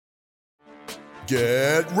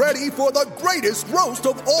Get ready for the greatest roast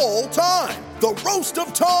of all time, the Roast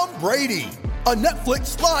of Tom Brady, a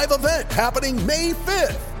Netflix live event happening May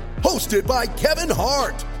 5th. Hosted by Kevin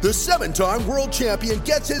Hart, the 7-time world champion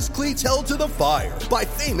gets his cleats held to the fire by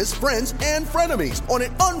famous friends and frenemies on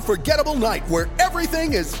an unforgettable night where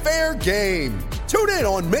everything is fair game. Tune in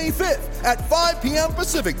on May 5th at 5 p.m.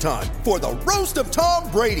 Pacific time for the Roast of Tom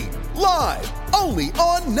Brady, live only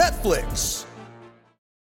on Netflix.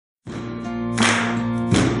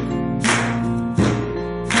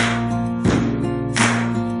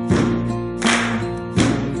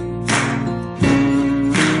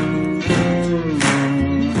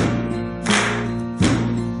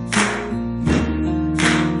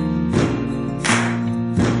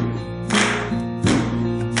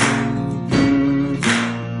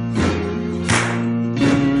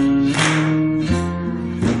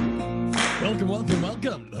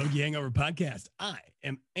 Podcast. I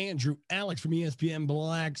am Andrew Alex from ESPN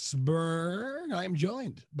Blacksburg. I am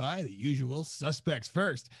joined by the usual suspects.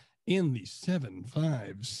 First, in the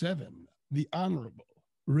 757, the Honorable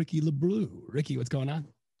Ricky LeBlue. Ricky, what's going on?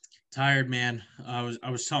 Tired, man. I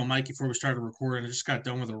was telling Mike before we started recording, I just got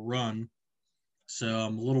done with a run. So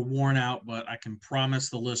I'm a little worn out, but I can promise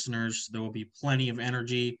the listeners there will be plenty of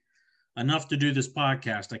energy, enough to do this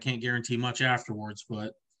podcast. I can't guarantee much afterwards,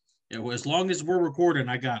 but as long as we're recording,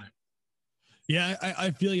 I got it. Yeah,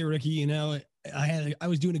 I feel you, Ricky. You know, I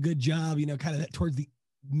was doing a good job, you know, kind of towards the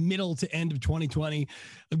middle to end of 2020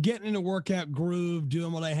 of getting in a workout groove,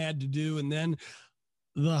 doing what I had to do. And then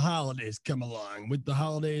the holidays come along. With the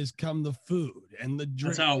holidays come the food and the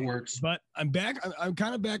drink. That's how it works. But I'm back. I'm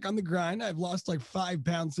kind of back on the grind. I've lost like 5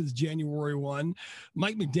 pounds since January 1.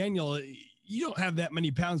 Mike McDaniel, you don't have that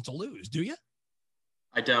many pounds to lose, do you?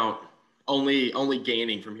 I don't. Only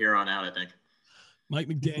gaining from here on out, I think. Mike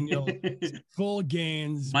McDaniel, full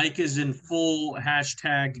gains. Mike is in full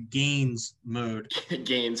 #gains mode.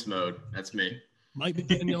 Gains mode. That's me. Mike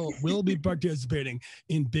McDaniel will be participating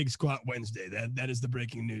in Big Squat Wednesday. That is the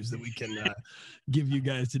breaking news that we can give you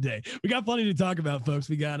guys today. We got plenty to talk about, folks.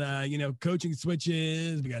 We got, coaching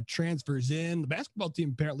switches. We got transfers in. The basketball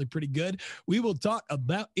team apparently pretty good. We will talk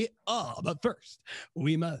about it all. But first,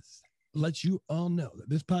 we must let you all know that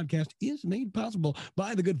this podcast is made possible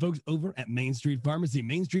by the good folks over at Main Street Pharmacy.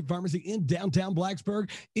 Main Street Pharmacy in downtown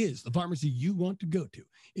Blacksburg is the pharmacy you want to go to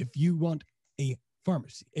if you want a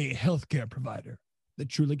pharmacy, a healthcare provider that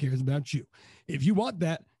truly cares about you. If you want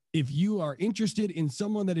that, if you are interested in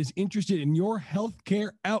someone that is interested in your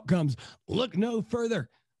healthcare outcomes, look no further.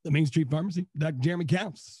 The Main Street Pharmacy, Dr. Jeremy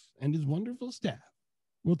Counts and his wonderful staff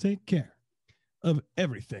will take care of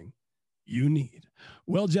everything you need.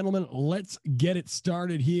 Well, gentlemen, let's get it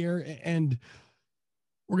started here. And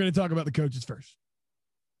we're going to talk about the coaches first.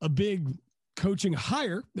 A big coaching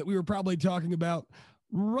hire that we were probably talking about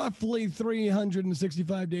roughly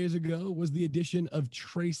 365 days ago was the addition of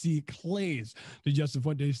Tracy Claeys to Justin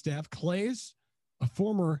Fuente's staff. Claeys, a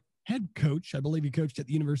former head coach, I believe he coached at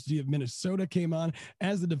the University of Minnesota, came on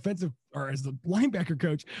as the linebacker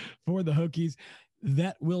coach for the Hokies.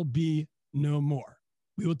 That will be no more.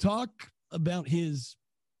 We will talk about his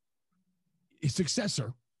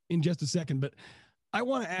successor in just a second, but I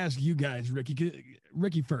want to ask you guys,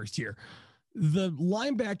 Ricky first here. The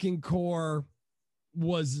linebacking core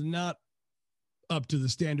was not up to the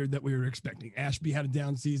standard that we were expecting. Ashby had a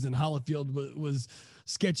down season. Hollifield was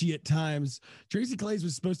sketchy at times. Tracy Claeys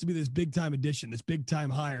was supposed to be this big-time addition, this big-time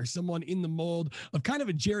hire, someone in the mold of kind of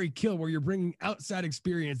a Jerry Kill where you're bringing outside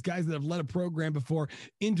experience, guys that have led a program before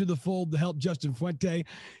into the fold to help Justin Fuente.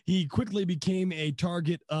 He quickly became a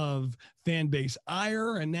target of fan base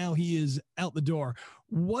ire, and now he is out the door.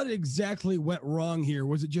 What exactly went wrong here?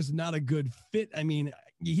 Was it just not a good fit? I mean,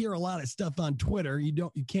 you hear a lot of stuff on Twitter.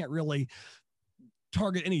 You can't really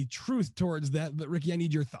target any truth towards that, but Ricky, I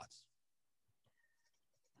need your thoughts.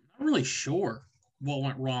 I'm not really sure what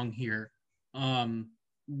went wrong here. When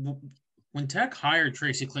Tech hired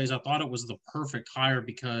Tracy Claeys, I thought it was the perfect hire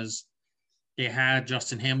because they had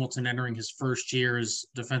Justin Hamilton entering his first year as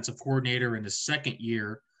defensive coordinator and his second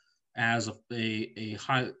year as a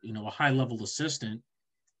high level assistant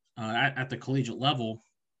at the collegiate level,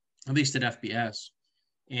 at least at FBS.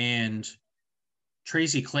 And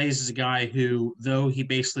Tracy Claeys is a guy who, though he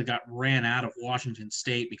basically got ran out of Washington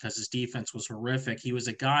State because his defense was horrific, he was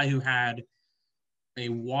a guy who had a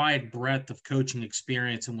wide breadth of coaching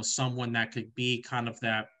experience and was someone that could be kind of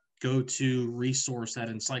that go-to resource, that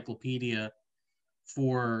encyclopedia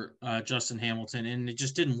for Justin Hamilton. And it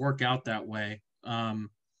just didn't work out that way.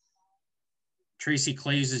 Tracy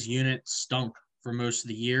Claeys' unit stunk for most of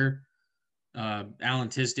the year. Alan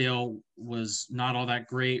Tisdale was not all that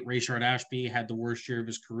great. Rayshard Ashby had the worst year of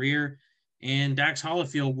his career, and Dax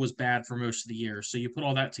Hollifield was bad for most of the year. So you put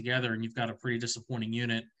all that together, and you've got a pretty disappointing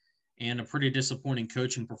unit and a pretty disappointing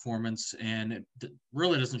coaching performance. And it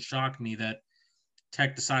really doesn't shock me that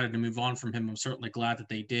Tech decided to move on from him. I'm certainly glad that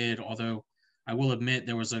they did, although I will admit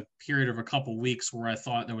there was a period of a couple weeks where I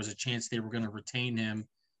thought there was a chance they were going to retain him,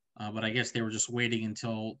 but I guess they were just waiting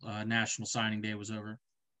until National Signing Day was over.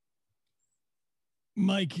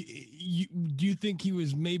 Mike, do you think he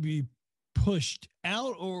was maybe pushed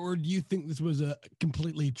out, or do you think this was a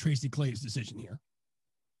completely Tracy Claeys decision here?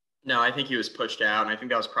 No, I think he was pushed out, and I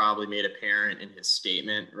think that was probably made apparent in his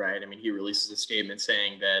statement, right? I mean, he releases a statement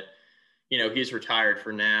saying that, he's retired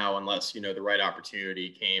for now unless, the right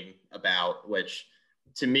opportunity came about, which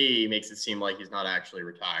to me makes it seem like he's not actually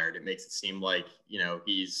retired. It makes it seem like,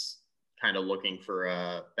 he's kind of looking for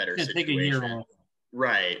a better situation. Take a year off.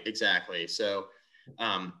 Right, exactly. So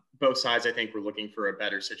both sides, I think, were looking for a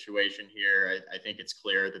better situation here. I think it's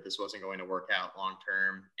clear that this wasn't going to work out long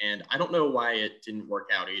term. And I don't know why it didn't work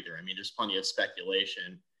out either. I mean, there's plenty of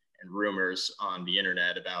speculation and rumors on the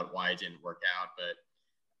internet about why it didn't work out. But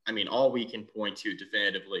I mean, all we can point to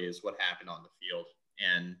definitively is what happened on the field.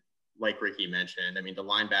 And like Ricky mentioned, I mean, the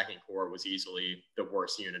linebacking core was easily the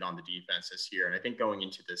worst unit on the defense this year. And I think going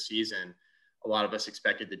into the season, a lot of us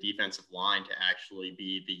expected the defensive line to actually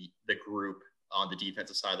be the group on the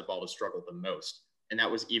defensive side of the ball to struggle the most. And that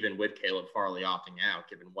was even with Caleb Farley opting out,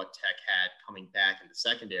 given what Tech had coming back in the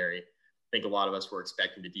secondary. I think a lot of us were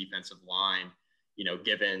expecting the defensive line,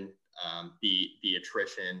 given the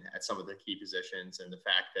attrition at some of the key positions and the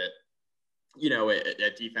fact that,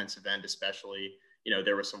 at defensive end especially,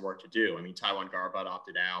 there was some work to do. I mean, Taiwan Garbutt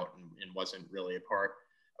opted out and wasn't really a part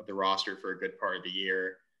of the roster for a good part of the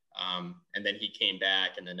year. And then he came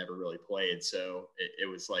back and then never really played. So it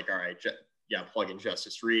was like, all right, plug in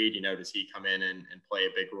Justice Reed, does he come in and play a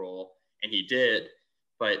big role? And he did.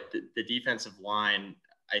 But the defensive line,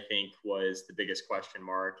 I think, was the biggest question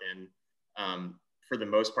mark. And for the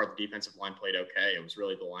most part, the defensive line played okay. It was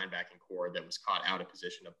really the linebacking core that was caught out of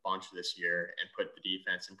position a bunch this year and put the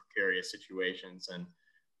defense in precarious situations. And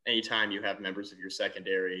anytime you have members of your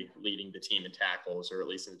secondary leading the team in tackles, or at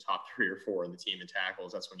least in the top 3 or 4 in the team in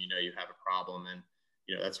tackles, that's when you have a problem. And,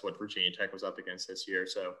 that's what Virginia Tech was up against this year.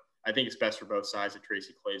 So I think it's best for both sides that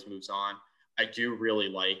Tracy Claeys moves on. I do really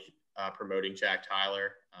like promoting Jack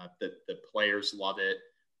Tyler. The players love it.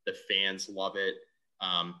 The fans love it.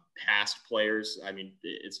 Past players, I mean,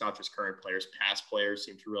 it's not just current players. Past players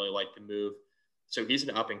seem to really like the move. So he's an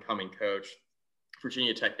up-and-coming coach.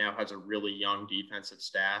 Virginia Tech now has a really young defensive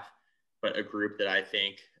staff, but a group that I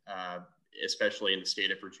think, especially in the state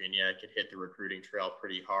of Virginia, could hit the recruiting trail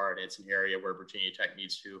pretty hard. It's an area where Virginia Tech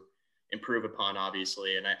needs to improve upon,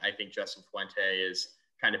 obviously. And I think Justin Fuente is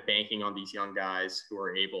kind of banking on these young guys who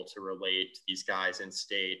are able to relate to these guys in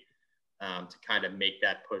state to kind of make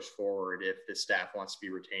that push forward if the staff wants to be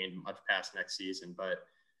retained much past next season. But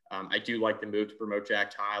I do like the move to promote Jack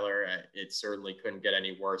Tyler. It certainly couldn't get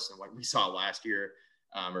any worse than what we saw last year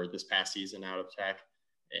or this past season out of Tech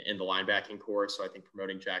in the linebacking core. So I think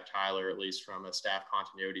promoting Jack Tyler, at least from a staff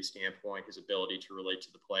continuity standpoint, his ability to relate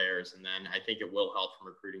to the players. And then I think it will help from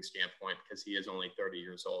a recruiting standpoint because he is only 30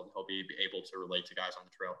 years old. He'll be able to relate to guys on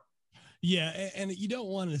the trail. Yeah. And you don't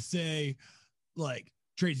want to say like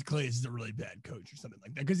Tracy Claeys is a really bad coach or something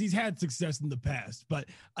like that, because he's had success in the past. But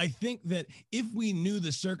I think that if we knew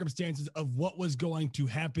the circumstances of what was going to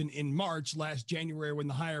happen in March last January when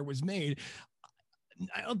the hire was made,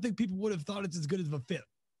 I don't think people would have thought it's as good as a fit.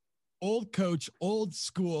 Old coach, old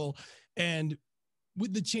school, and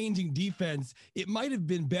with the changing defense, it might have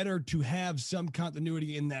been better to have some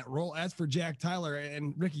continuity in that role. As for Jack Tyler,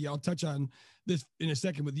 and Ricky, I'll touch on this in a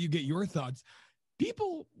second with you, get your thoughts.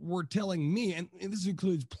 People were telling me, and this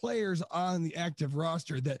includes players on the active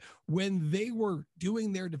roster, that when they were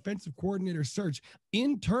doing their defensive coordinator search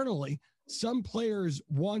internally, some players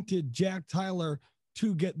wanted Jack Tyler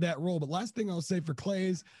to get that role. But last thing I'll say for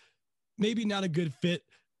Claeys, maybe not a good fit,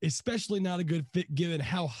 especially not a good fit given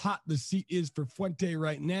how hot the seat is for Fuente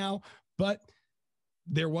right now. But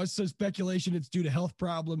there was some speculation it's due to health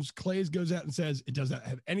problems. Claeys goes out and says it doesn't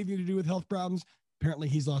have anything to do with health problems. Apparently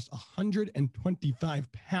he's lost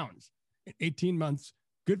 125 pounds in 18 months.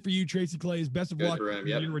 Good for you, Tracy Claeys. Best of luck in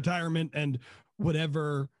your retirement and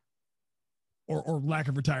whatever, or lack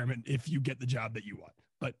of retirement if you get the job that you want.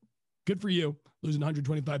 But good for you, losing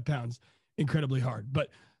 125 pounds, incredibly hard. But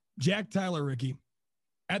Jack Tyler, Ricky,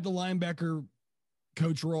 at the linebacker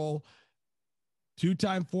coach role,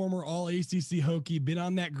 2-time former All-ACC Hokie, been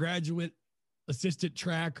on that graduate assistant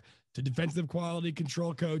track, to defensive quality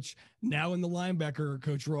control coach, now in the linebacker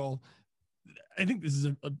coach role. I think this is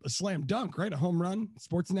a slam dunk, right? A home run,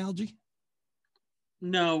 sports analogy?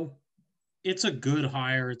 No, it's a good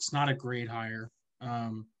hire. It's not a great hire.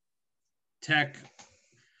 Tech,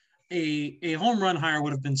 a home run hire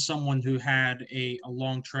would have been someone who had a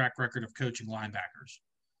long track record of coaching linebackers.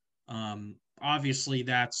 Obviously,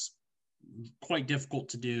 that's quite difficult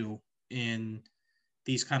to do in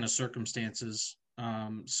these kind of circumstances.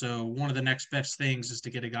 So one of the next best things is to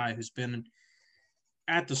get a guy who's been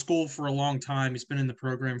at the school for a long time. He's been in the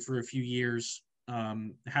program for a few years,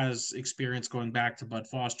 has experience going back to Bud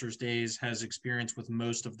Foster's days, has experience with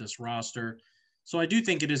most of this roster. So I do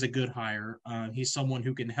think it is a good hire. He's someone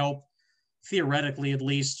who can help, theoretically at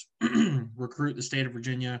least, recruit the state of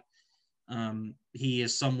Virginia. He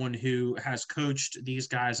is someone who has coached these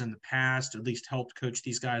guys in the past, at least helped coach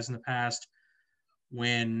these guys in the past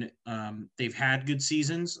when they've had good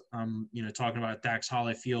seasons. Talking about Dax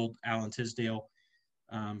Hollifield, Alan Tisdale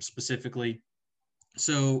specifically.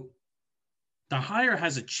 So the hire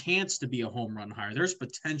has a chance to be a home run hire. There's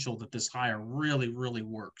potential that this hire really, really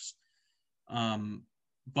works.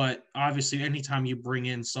 But obviously, anytime you bring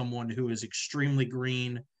in someone who is extremely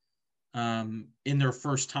green in their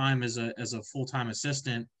first time as a full-time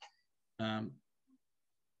assistant, I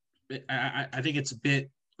think it's a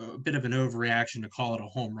bit of an overreaction to call it a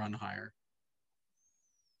home run hire.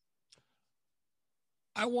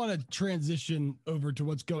 I want to transition over to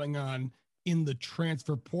what's going on in the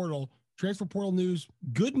transfer portal. Transfer portal news,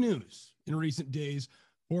 good news in recent days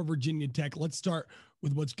for Virginia Tech. Let's start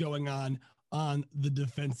with what's going on the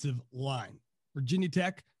defensive line. Virginia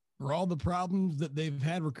Tech, for all the problems that they've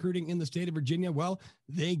had recruiting in the state of Virginia, well,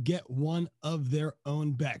 they get one of their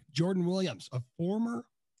own back. Jordan Williams, a former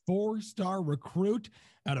 4-star recruit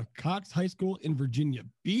out of Cox High School in Virginia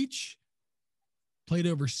Beach, played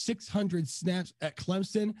over 600 snaps at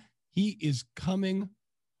Clemson. He is coming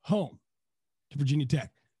home to Virginia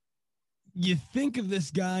Tech. You think of this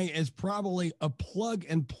guy as probably a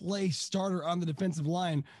plug-and-play starter on the defensive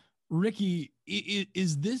line. Ricky,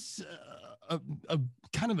 is this a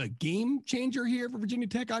kind of a game changer here for Virginia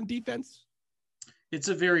Tech on defense? It's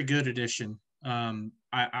a very good addition.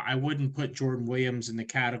 I wouldn't put Jordan Williams in the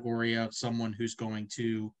category of someone who's going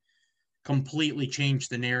to completely change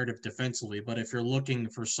the narrative defensively. But if you're looking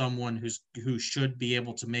for someone who should be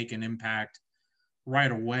able to make an impact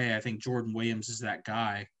right away, I think Jordan Williams is that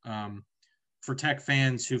guy. For Tech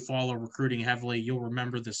fans who follow recruiting heavily, you'll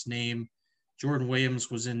remember this name. Jordan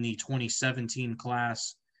Williams was in the 2017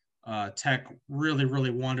 class. Tech really,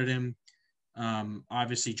 really wanted him.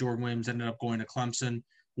 Obviously, Jordan Williams ended up going to Clemson.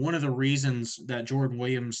 One of the reasons that Jordan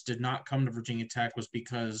Williams did not come to Virginia Tech was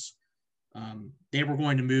because they were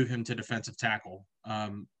going to move him to defensive tackle.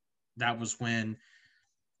 That was when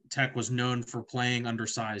Tech was known for playing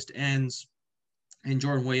undersized ends. And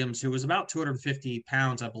Jordan Williams, who was about 250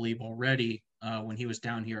 pounds, I believe, already when he was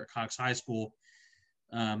down here at Cox High School,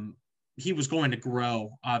 he was going to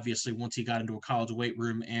grow, obviously, once he got into a college weight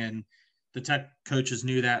room. And the Tech coaches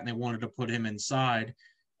knew that, and they wanted to put him inside.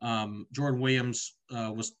 Jordan Williams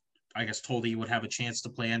was, I guess, told he would have a chance to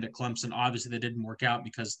play end at Clemson. Obviously, that didn't work out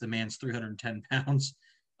because the man's 310 pounds.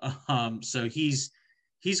 So he's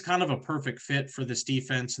kind of a perfect fit for this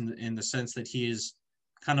defense in the sense that he is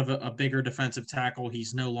kind of a bigger defensive tackle.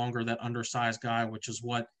 He's no longer that undersized guy, which is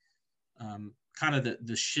what kind of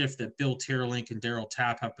the shift that Bill Teerlink and Darryl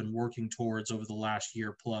Tapp have been working towards over the last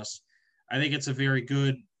year plus. I think it's a very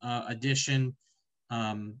good addition.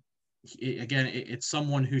 It's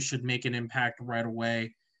someone who should make an impact right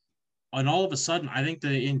away. And all of a sudden, I think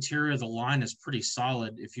the interior of the line is pretty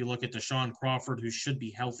solid. If you look at Deshaun Crawford, who should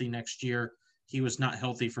be healthy next year, he was not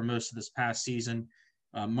healthy for most of this past season.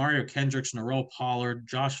 Mario Kendricks, Norrell Pollard,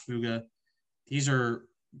 Josh Fuga. These are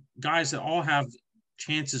guys that all have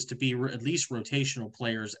chances to be at least rotational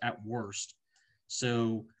players at worst.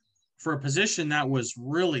 So for a position that was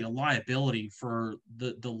really a liability for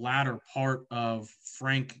the latter part of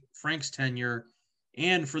Frank's tenure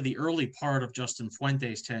and for the early part of Justin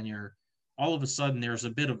Fuente's tenure, all of a sudden there's a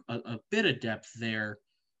bit of depth there.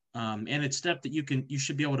 And it's depth that you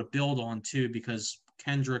should be able to build on too, because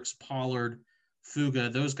Kendricks, Pollard, Fuga,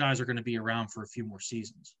 those guys are going to be around for a few more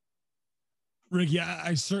seasons. Rick, yeah,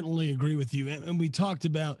 I certainly agree with you. And we talked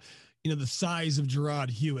about, the size of Gerard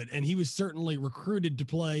Hewitt, and he was certainly recruited to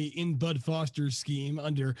play in Bud Foster's scheme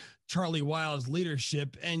under Charlie Weil's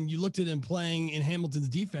leadership. And you looked at him playing in Hamilton's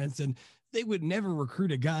defense, and they would never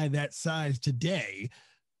recruit a guy that size today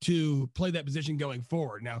to play that position going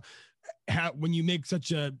forward. Now, when you make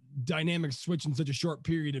such a dynamic switch in such a short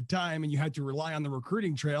period of time and you have to rely on the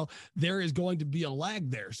recruiting trail, there is going to be a lag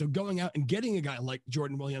there. So going out and getting a guy like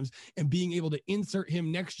Jordan Williams and being able to insert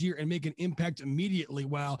him next year and make an impact immediately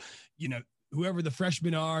while, whoever the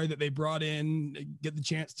freshmen are that they brought in get the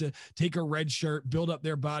chance to take a red shirt, build up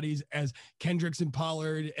their bodies as Kendricks and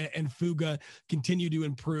Pollard and Fuga continue to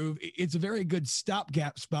improve. It's a very good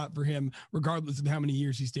stopgap spot for him, regardless of how many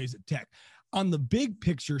years he stays at Tech. On the big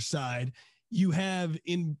picture side, you have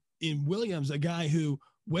in Williams, a guy who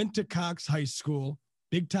went to Cox High School,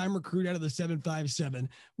 big time recruit out of the 757.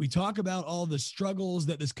 We talk about all the struggles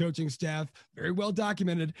that this coaching staff, very well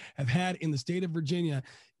documented, have had in the state of Virginia.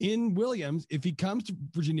 In Williams, if he comes to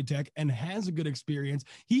Virginia Tech and has a good experience,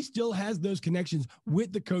 he still has those connections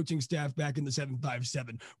with the coaching staff back in the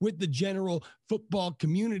 757, with the general football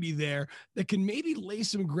community there that can maybe lay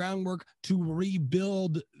some groundwork to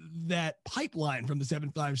rebuild that pipeline from the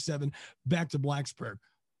 757 back to Blacksburg.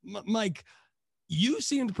 Mike, you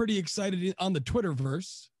seemed pretty excited on the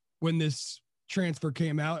Twitterverse when this transfer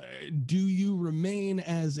came out. Do you remain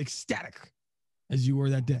as ecstatic as you were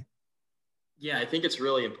that day? Yeah, I think it's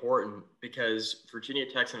really important because Virginia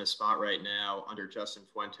Tech's in a spot right now under Justin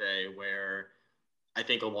Fuente where I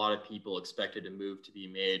think a lot of people expected a move to be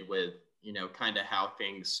made with, kind of how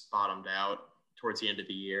things bottomed out towards the end of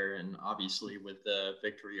the year. And obviously with the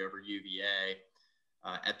victory over UVA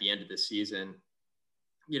at the end of the season,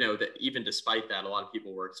 that even despite that, a lot of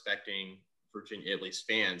people were expecting Virginia, at least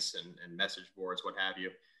fans and message boards, what have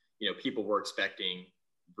you, people were expecting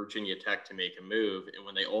Virginia Tech to make a move. And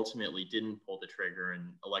when they ultimately didn't pull the trigger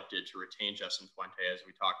and elected to retain Justin Fuente, as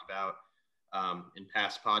we talked about in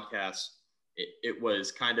past podcasts, it was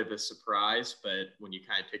kind of a surprise. But when you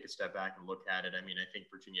kind of take a step back and look at it, I think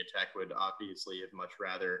Virginia Tech would obviously have much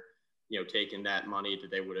rather, taken that money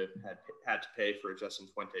that they would have had to pay for a Justin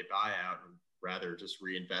Fuente buyout and rather just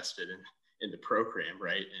reinvested in the program,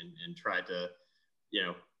 right? And try to,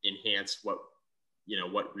 enhance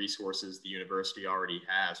what resources the university already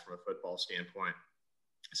has from a football standpoint.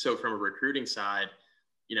 So from a recruiting side,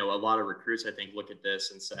 a lot of recruits, I think, look at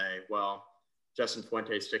this and say, well, Justin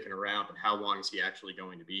Fuente's sticking around, but how long is he actually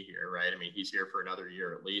going to be here, right? He's here for another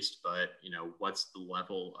year at least, but, what's the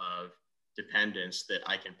level of dependence that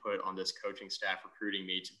I can put on this coaching staff recruiting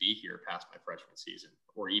me to be here past my freshman season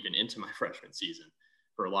or even into my freshman season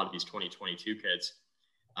for a lot of these 2022 kids.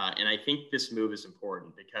 And I think this move is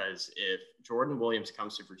important because if Jordan Williams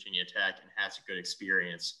comes to Virginia Tech and has a good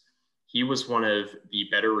experience, he was one of the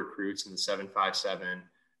better recruits in the 757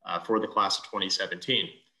 for the class of 2017.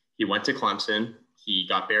 He went to Clemson. He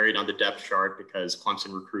got buried on the depth chart because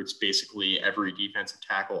Clemson recruits basically every defensive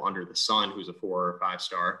tackle under the sun who's a 4 or 5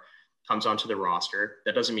 star. Comes onto the roster.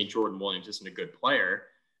 That doesn't mean Jordan Williams isn't a good player.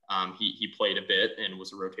 He played a bit and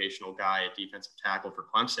was a rotational guy at defensive tackle for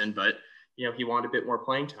Clemson, but he wanted a bit more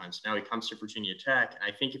playing time. So now he comes to Virginia Tech, and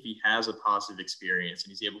I think if he has a positive experience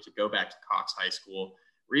and he's able to go back to Cox High School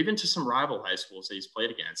or even to some rival high schools that he's played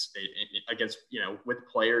against, with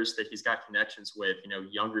players that he's got connections with,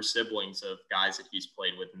 younger siblings of guys that he's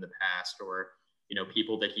played with in the past, or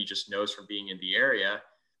people that he just knows from being in the area.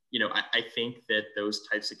 I think that those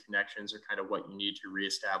types of connections are kind of what you need to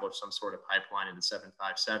reestablish some sort of pipeline in the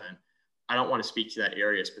 757. I don't want to speak to that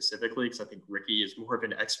area specifically because I think Ricky is more of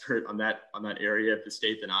an expert on that area of the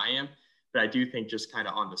state than I am. But I do think just kind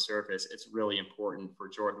of on the surface, it's really important for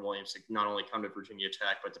Jordan Williams to not only come to Virginia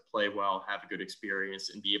Tech, but to play well, have a good experience,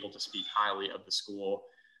 and be able to speak highly of the school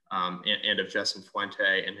and of Justin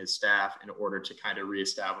Fuente and his staff in order to kind of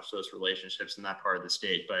reestablish those relationships in that part of the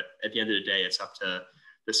state. But at the end of the day, it's up to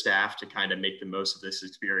the staff to kind of make the most of this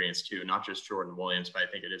experience too, not just Jordan Williams, but I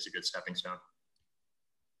think it is a good stepping stone.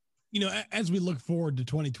 As we look forward to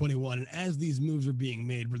 2021 and as these moves are being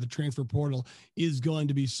made where the transfer portal is going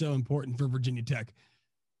to be so important for Virginia Tech,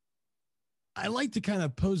 I like to kind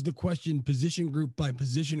of pose the question position group by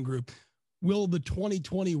position group. Will the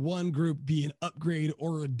 2021 group be an upgrade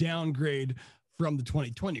or a downgrade from the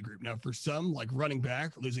 2020 group? Now, for some, like running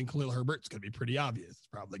back, losing Khalil Herbert, it's going to be pretty obvious. It's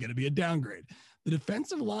probably going to be a downgrade. The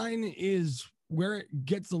defensive line is where it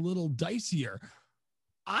gets a little dicier.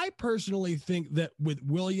 I personally think that with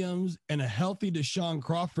Williams and a healthy Deshaun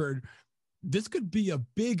Crawford, this could be a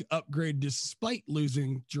big upgrade despite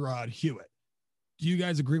losing Gerard Hewitt. Do you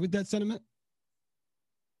guys agree with that sentiment?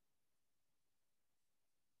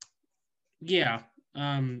 Yeah.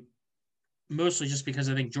 Mostly just because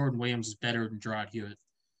I think Jordan Williams is better than Gerard Hewitt.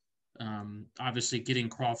 Obviously, getting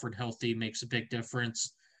Crawford healthy makes a big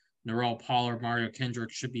difference. Norrell Pollard, Mario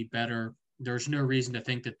Kendrick should be better. There's no reason to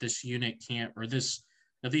think that this unit can't, or this,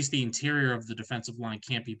 at least the interior of the defensive line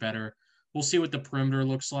can't be better We'll see what the perimeter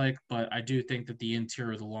looks like, but I do think that the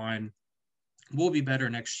interior of the line will be better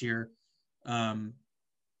next year. And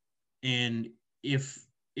if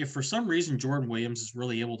for some reason Jordan Williams is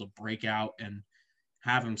really able to break out and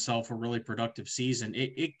have himself a really productive season,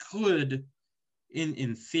 it could,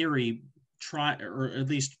 in theory, try or at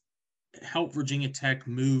least help Virginia Tech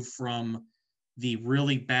move from the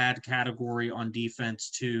really bad category on defense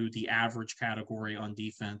to the average category on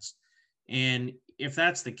defense. And if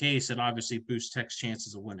that's the case, it obviously boosts Tech's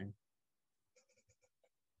chances of winning.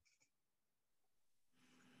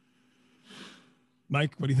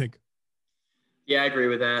 Mike, what do you think? Yeah, I agree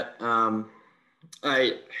with that.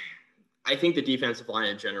 I think the defensive line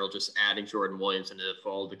in general, just adding Jordan Williams into the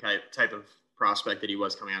fold, the type of prospect that he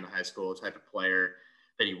was coming out of high school, the type of player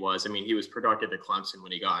that he was. I mean, he was productive at Clemson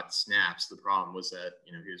when he got snaps. The problem was that,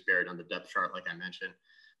 he was buried on the depth chart, like I mentioned.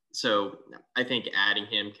 So I think adding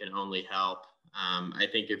him can only help. I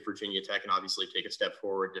think if Virginia Tech can obviously take a step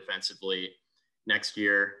forward defensively next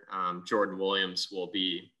year, Jordan Williams will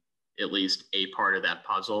be at least a part of that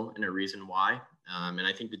puzzle and a reason why. And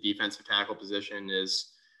I think the defensive tackle position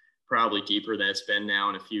is probably deeper than it's been now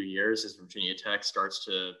in a few years as Virginia Tech starts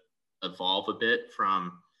to evolve a bit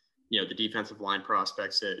from, the defensive line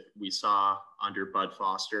prospects that we saw under Bud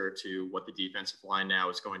Foster to what the defensive line now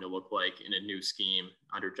is going to look like in a new scheme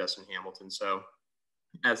under Justin Hamilton. So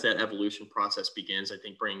as that evolution process begins, I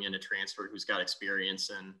think bringing in a transfer who's got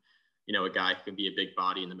experience and, a guy who can be a big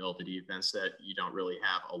body in the middle of the defense that you don't really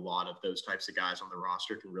have a lot of those types of guys on the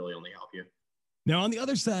roster can really only help you. Now, on the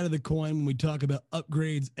other side of the coin, when we talk about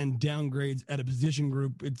upgrades and downgrades at a position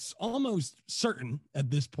group, it's almost certain at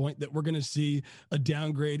this point that we're going to see a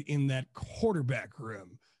downgrade in that quarterback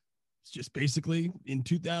room. It's just basically in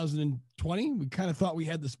 2020, we kind of thought we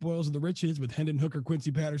had the spoils of the riches with Hendon Hooker,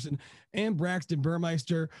 Quincy Patterson, and Braxton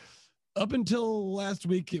Burmeister. Up until last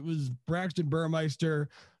week, it was Braxton Burmeister,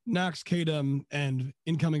 Knox Kadum, and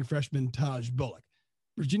incoming freshman Taj Bullock.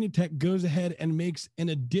 Virginia Tech goes ahead and makes an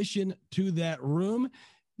addition to that room.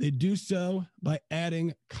 They do so by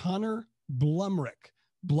adding Connor Blumrick.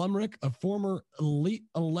 Blumrick, a former Elite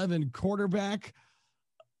 11 quarterback.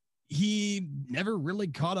 He never really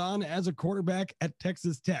caught on as a quarterback at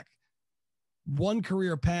Texas Tech. One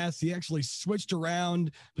career pass, he actually switched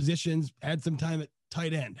around positions, had some time at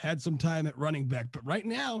tight end, had some time at running back. But right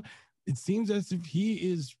now, it seems as if he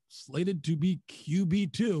is slated to be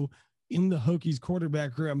QB2 in the Hokies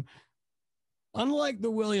quarterback room. Unlike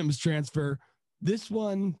the Williams transfer, this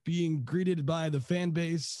one being greeted by the fan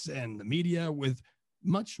base and the media with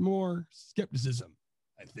much more skepticism.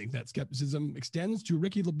 I think that skepticism extends to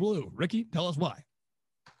Ricky LeBlue. Ricky, tell us why.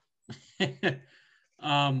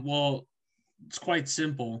 Well, it's quite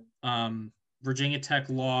simple. Virginia Tech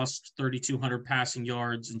lost 3,200 passing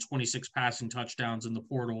yards and 26 passing touchdowns in the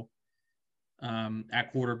portal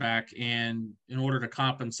at quarterback. And in order to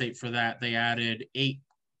compensate for that, they added 8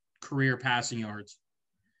 career passing yards.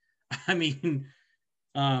 I mean,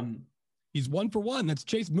 he's 1 for 1. That's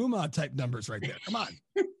Chase Muma type numbers right there. Come on.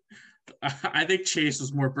 I think Chase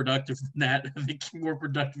was more productive than that. I think more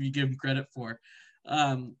productive you give him credit for.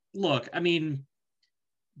 Look, I mean,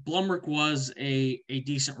 Blumrick was a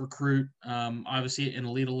decent recruit. Obviously an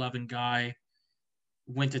Elite 11 guy.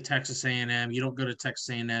 Went to Texas A&M. You don't go to Texas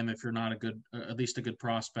A&M if you're not at least a good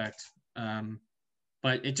prospect.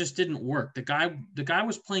 But it just didn't work. The guy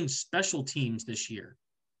was playing special teams this year.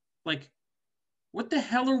 Like, what the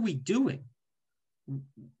hell are we doing?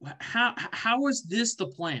 How is this the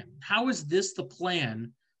plan? How is this the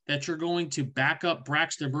plan that you're going to back up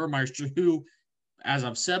Braxton Burmeister, who, as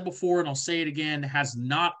I've said before, and I'll say it again, has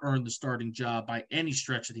not earned the starting job by any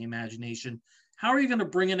stretch of the imagination? How are you going to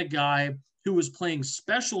bring in a guy who was playing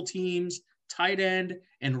special teams, tight end,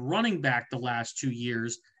 and running back the last 2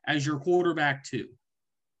 years as your quarterback too?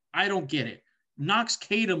 I don't get it. Knox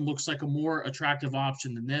Kadum looks like a more attractive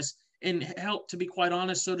option than this. And hell, to be quite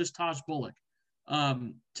honest, so does Taj Bullock.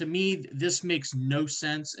 To me, this makes no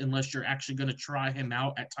sense unless you're actually going to try him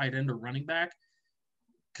out at tight end or running back.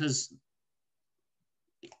 Because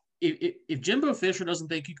if Jimbo Fisher doesn't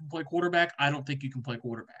think you can play quarterback, I don't think you can play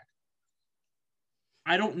quarterback.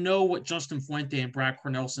 I don't know what Justin Fuente and Brad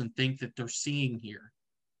Cornelsen think that they're seeing here.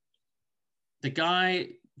 The guy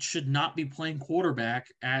should not be playing quarterback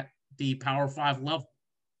at the Power 5 level.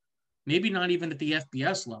 Maybe not even at the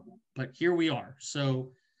FBS level, but here we are.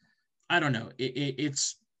 So I don't know.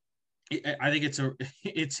 I think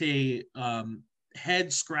it's a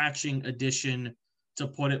head scratching addition, to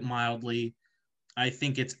put it mildly. I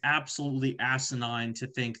think it's absolutely asinine to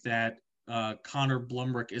think that Connor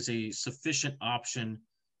Blumrick is a sufficient option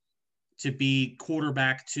to be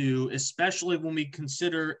quarterback to, especially when we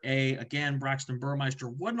consider again, Braxton Burmeister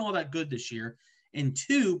wasn't all that good this year. And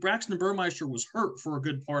 2, Braxton Burmeister was hurt for a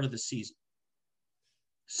good part of the season.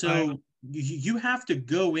 So you have to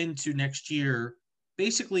go into next year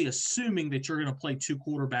basically assuming that you're going to play 2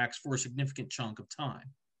 quarterbacks for a significant chunk of time.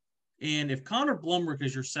 And if Connor Blumrick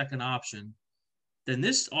is your second option, then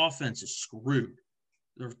this offense is screwed.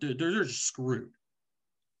 They're just screwed.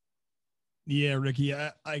 Yeah, Ricky,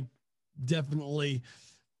 I definitely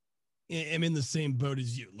am in the same boat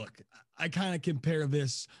as you. Look, I kind of compare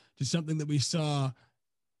this to something that we saw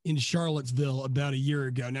in Charlottesville about a year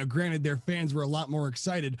ago. Now, granted, their fans were a lot more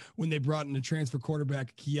excited when they brought in a transfer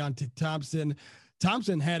quarterback, Keontae Thompson.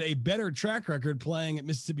 Thompson had a better track record playing at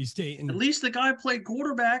Mississippi State. And at least the guy played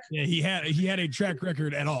quarterback. Yeah, he had a track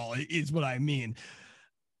record at all, is what I mean.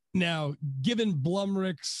 Now, given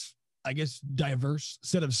Blumrick's, I guess, diverse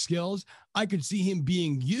set of skills, I could see him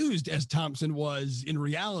being used as Thompson was in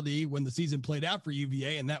reality when the season played out for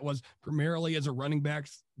UVA, and that was primarily as a running back,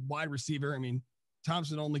 wide receiver. I mean,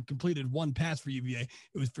 Thompson only completed 1 pass for UVA.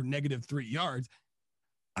 It was for -3 yards.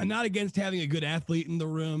 I'm not against having a good athlete in the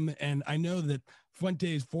room, and I know that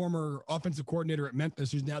Fuente's former offensive coordinator at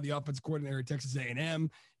Memphis, who's now the offensive coordinator at Texas A&M,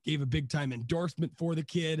 gave a big-time endorsement for the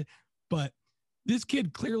kid, but this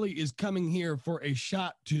kid clearly is coming here for a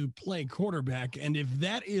shot to play quarterback. And if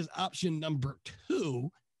that is option number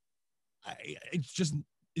 2,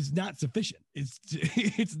 it's not sufficient.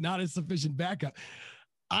 It's not a sufficient backup.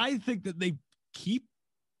 I think that they keep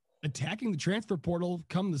attacking the transfer portal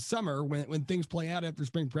come the summer when things play out after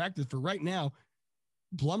spring practice. For right now,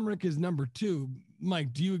 Blumrick is number 2.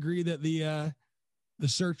 Mike, do you agree that the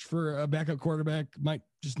search for a backup quarterback might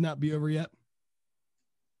just not be over yet?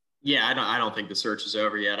 Yeah, I don't think the search is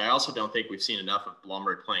over yet. I also don't think we've seen enough of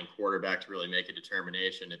Blumrick playing quarterback to really make a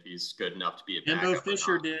determination if he's good enough to be a backup. Jimbo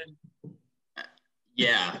Fisher did.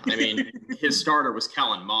 Yeah, I mean, his starter was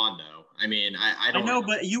Kellen Mond, though. I mean, I don't know,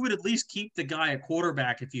 but you would at least keep the guy at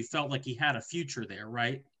quarterback if you felt like he had a future there,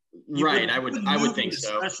 right? I would think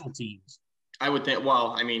so. Special teams. I would think.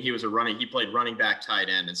 Well, I mean, he played running back, tight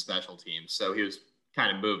end, and special teams, so he was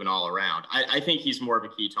kind of moving all around. I think he's more of a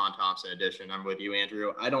Keaton Thompson addition. I'm with you,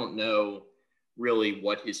 Andrew. I don't know really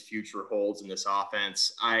what his future holds in this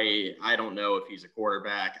offense. I don't know if he's a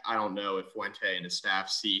quarterback. I don't know if Fuente and his staff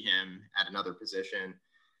see him at another position.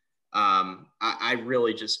 I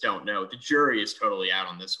really just don't know. The jury is totally out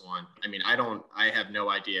on this one. I mean, I have no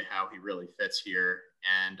idea how he really fits here.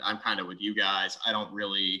 And I'm kind of with you guys. I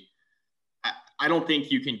don't think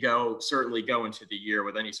you can certainly go into the year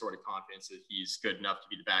with any sort of confidence that he's good enough to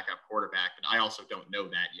be the backup quarterback. But I also don't know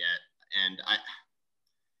that yet. And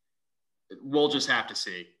we'll just have to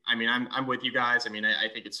see. I mean, I'm with you guys. I mean, I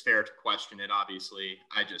think it's fair to question it, obviously.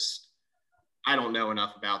 I don't know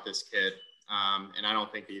enough about this kid. And I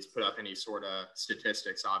don't think he's put up any sort of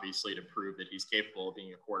statistics, obviously, to prove that he's capable of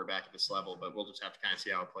being a quarterback at this level. But we'll just have to kind of see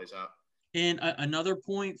how it plays out. And another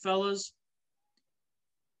point, fellas,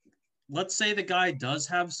 let's say the guy does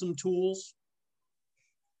have some tools.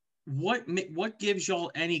 What gives y'all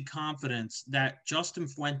any confidence that Justin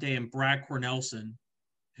Fuente and Brad Cornelsen,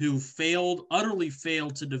 who utterly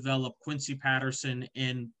failed to develop Quincy Patterson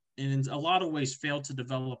and in a lot of ways failed to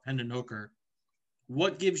develop Hendon Hooker,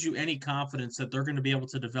 what gives you any confidence that they're going to be able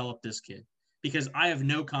to develop this kid? Because I have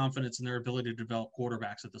no confidence in their ability to develop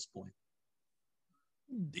quarterbacks at this point.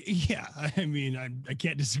 Yeah, I mean, I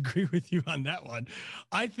can't disagree with you on that one.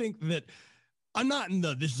 I think that I'm not in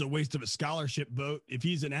this is a waste of a scholarship vote. If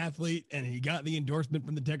he's an athlete and he got the endorsement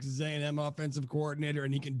from the Texas A&M offensive coordinator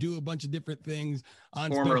and he can do a bunch of different things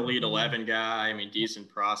on former Elite 11 guy, I mean, decent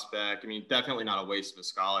prospect. I mean, definitely not a waste of a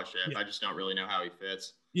scholarship. Yeah. I just don't really know how he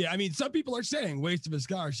fits. Yeah, I mean, some people are saying waste of a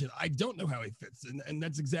scholarship. I don't know how he fits, and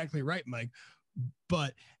that's exactly right, Mike.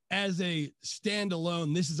 But as a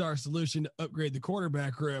standalone, this is our solution to upgrade the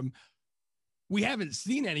quarterback room. We haven't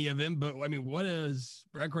seen any of him, but I mean, what is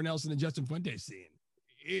Brad Cornelsen and Justin Fuente seeing?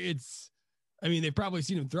 They've probably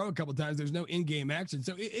seen him throw a couple of times. There's no in-game action.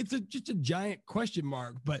 So it's just a giant question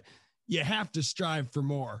mark, but you have to strive for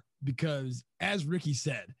more because as Ricky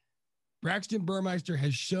said, Braxton Burmeister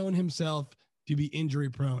has shown himself to be injury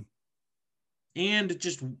prone. And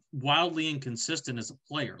just wildly inconsistent as a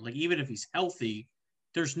player. Like even if he's healthy,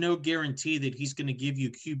 there's no guarantee that he's going to give you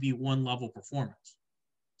QB1 level performance.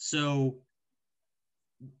 So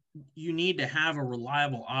you need to have a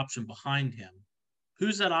reliable option behind him.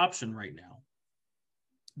 Who's that option right now?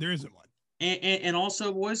 There isn't one. And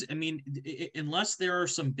also, unless there are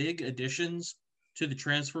some big additions to the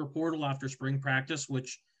transfer portal after spring practice,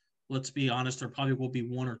 which, let's be honest, there probably will be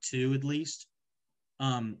 1 or 2 at least.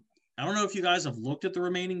 I don't know if you guys have looked at the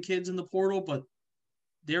remaining kids in the portal, but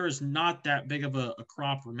there is not that big of a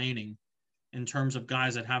crop remaining in terms of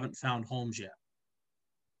guys that haven't found homes yet.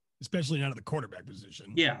 Especially not at the quarterback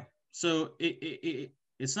position. Yeah. So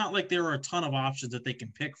it's not like there are a ton of options that they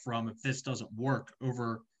can pick from if this doesn't work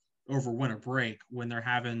over winter break when they're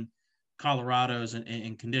having Colorado's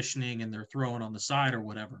and conditioning and they're throwing on the side or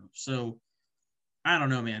whatever. So I don't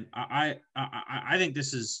know, man. I think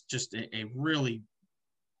this is just a really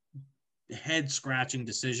head-scratching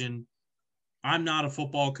decision. I'm not a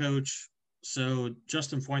football coach, so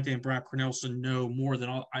Justin Fuente and Brad Cornelsen know more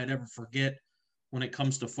than I'd ever forget when it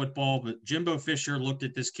comes to football. But Jimbo Fisher looked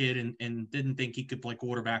at this kid and didn't think he could play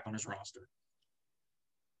quarterback on his roster.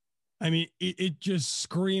 I mean, it just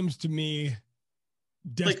screams to me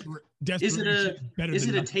desperate. Is it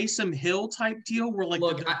a Taysom Hill type deal where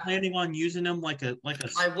they're planning on using him like a?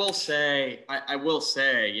 I will say,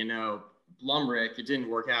 you know, Blumrick, it didn't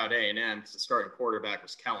work out at A&M because the starting quarterback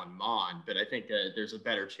was Kellen Mond, but I think there's a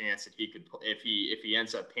better chance that he could, if he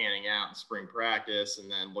ends up panning out in spring practice and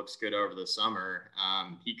then looks good over the summer,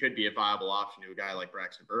 he could be a viable option to a guy like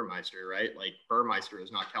Braxton Burmeister, right? Like Burmeister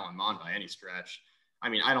is not Kellen Mond by any stretch. I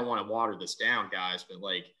mean, I don't want to water this down, guys, but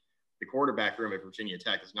like the quarterback room at Virginia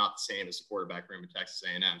Tech is not the same as the quarterback room at Texas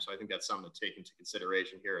A&M. So I think that's something to take into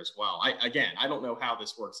consideration here as well. I don't know how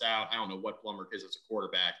this works out. I don't know what Blumrick is as a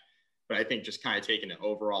quarterback. But I think just kind of taking an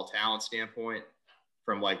overall talent standpoint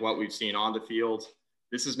from like what we've seen on the field,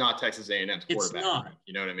 this is not Texas A&M's quarterback. It's not. Room,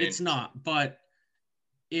 you know what I mean? It's not. But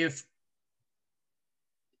if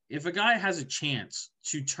a guy has a chance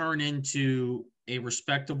to turn into a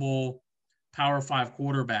respectable Power 5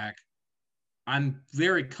 quarterback, I'm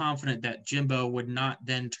very confident that Jimbo would not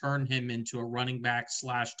then turn him into a running back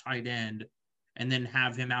 / tight end and then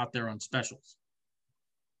have him out there on specials.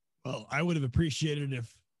 Well, I would have appreciated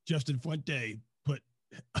if Justin Fuente put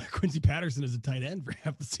Quincy Patterson as a tight end for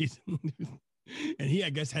half the season. And he, I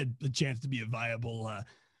guess, had the chance to be a viable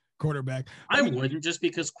quarterback. I wouldn't, just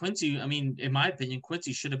because Quincy, I mean, in my opinion,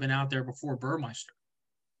 Quincy should have been out there before Burmeister.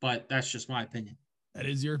 But that's just my opinion. That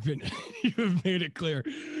is your opinion. You have made it clear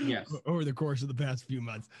over the course of the past few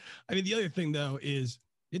months. I mean, the other thing, though, is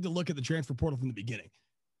you have to look at the transfer portal from the beginning.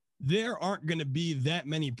 There aren't going to be that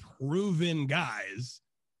many proven guys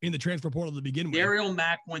in the transfer portal to begin with. Daryl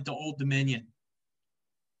Mack went to Old Dominion.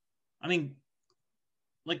 I mean,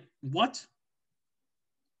 like, what?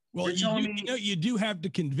 Well, you do have to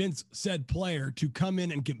convince said player to come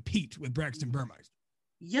in and compete with Braxton Burmeister.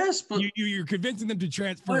 Yes, but you're convincing them to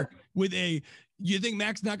transfer with a. You think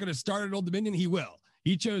Mack's not going to start at Old Dominion? He will.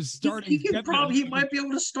 He chose starting. He might be able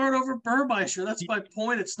to start over Burmeister. That's my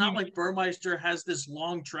point. It's not like Burmeister has this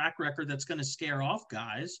long track record that's going to scare off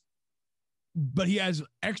guys. But he has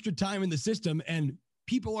extra time in the system, and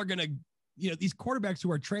people are going to, these quarterbacks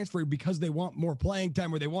who are transferring because they want more playing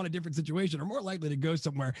time or they want a different situation are more likely to go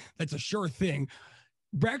somewhere that's a sure thing.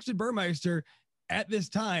 Braxton Burmeister at this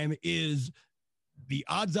time is the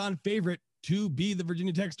odds-on favorite to be the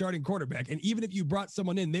Virginia Tech starting quarterback. And even if you brought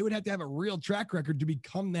someone in, they would have to have a real track record to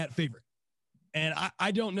become that favorite. And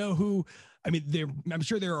I don't know who, I'm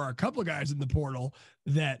sure there are a couple of guys in the portal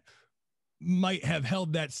that might have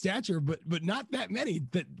held that stature, but not that many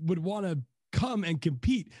that would want to come and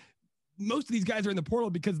compete. Most of these guys are in the portal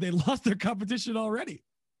because they lost their competition already.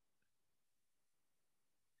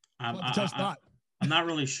 I'm not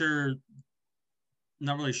really sure.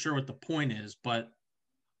 Not really sure what the point is, but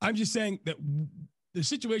I'm just saying that the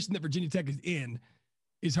situation that Virginia Tech is in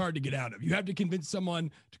is hard to get out of. You have to convince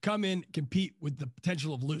someone to come in, compete with the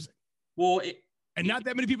potential of losing. Well, not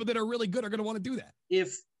that many people that are really good are going to want to do that.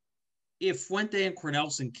 If Fuente and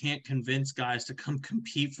Cornelsen can't convince guys to come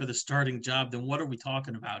compete for the starting job, then what are we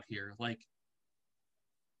talking about here? Like,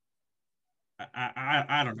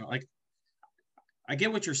 I don't know. Like, I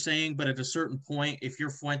get what you're saying, but at a certain point, if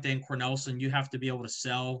you're Fuente and Cornelsen, you have to be able to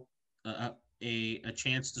sell a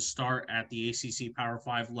chance to start at the ACC Power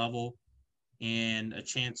 5 level and a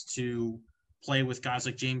chance to play with guys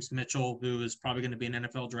like James Mitchell, who is probably going to be an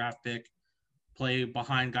NFL draft pick, play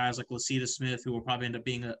behind guys like Lacita Smith, who will probably end up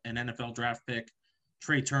being an NFL draft pick,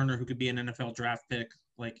 Trey Turner, who could be an NFL draft pick.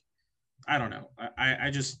 Like, I don't know.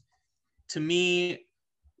 I just, to me,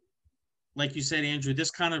 like you said, Andrew,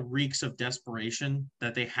 this kind of reeks of desperation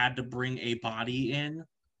that they had to bring a body in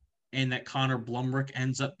and that Connor Blumrick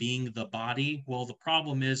ends up being the body. Well, the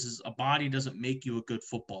problem is a body doesn't make you a good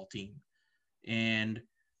football team. And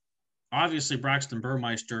obviously Braxton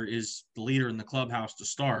Burmeister is the leader in the clubhouse to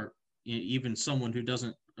start. Even someone who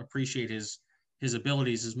doesn't appreciate his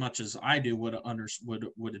abilities as much as I do would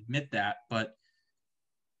admit that. But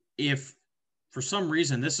if for some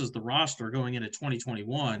reason, this is the roster going into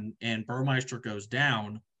 2021 and Burmeister goes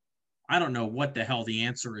down, I don't know what the hell the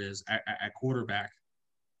answer is at quarterback.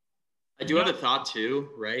 I do have a thought too,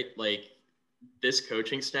 right? Like this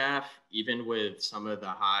coaching staff, even with some of the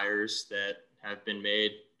hires that have been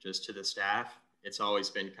made just to the staff, it's always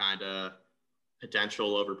been kind of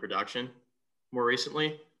potential over production more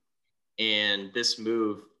recently. And this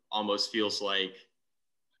move almost feels like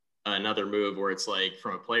another move where it's like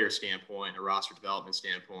from a player standpoint, a roster development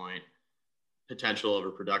standpoint, potential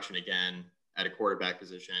over production again at a quarterback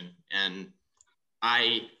position. And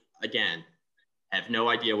I, again, have no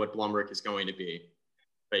idea what Blumrick is going to be,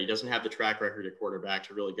 but he doesn't have the track record at quarterback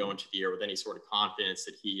to really go into the year with any sort of confidence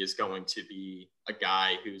that he is going to be a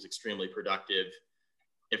guy who's extremely productive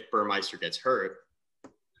if Burmeister gets hurt.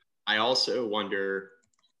 I also wonder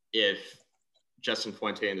if Justin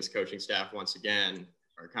Fuente and this coaching staff, once again,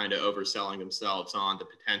 are kind of overselling themselves on the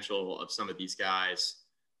potential of some of these guys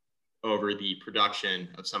over the production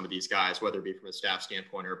of some of these guys, whether it be from a staff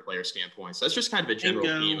standpoint or a player standpoint. So that's just kind of a general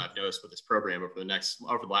theme I've noticed with this program over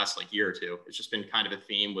the last like year or two. It's just been kind of a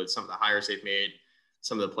theme with some of the hires they've made,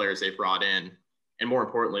 some of the players they've brought in, and more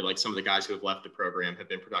importantly, like some of the guys who have left the program have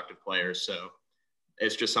been productive players. So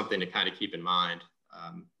it's just something to kind of keep in mind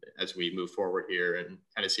as we move forward here and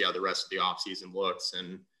kind of see how the rest of the offseason looks.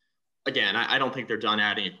 And again, I don't think they're done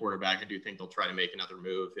adding a quarterback. I do think they'll try to make another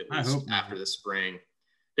move at least after the spring.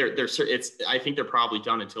 I think they're probably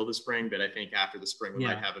done until the spring, but I think after the spring we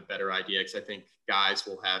might have a better idea, because I think guys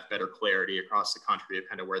will have better clarity across the country of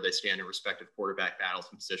kind of where they stand in respective quarterback battles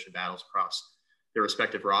and position battles across their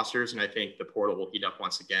respective rosters. And I think the portal will heat up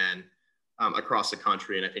once again across the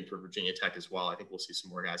country, and I think for Virginia Tech as well. I think we'll see some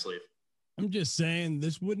more guys leave. I'm just saying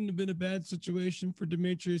this wouldn't have been a bad situation for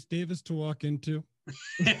Demetrius Davis to walk into.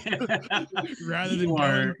 Rather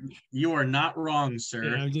than you are not wrong, sir.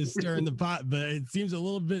 Yeah, I'm just stirring the pot, but it seems a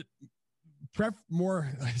little bit more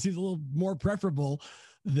preferable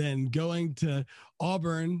than going to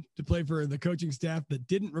Auburn to play for the coaching staff that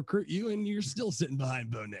didn't recruit you, and you're still sitting behind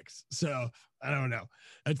Bo Nix. So I don't know.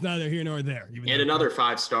 That's neither here nor there. And another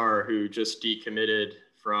 5-star who just decommitted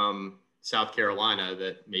from South Carolina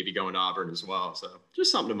that may be going to Auburn as well. So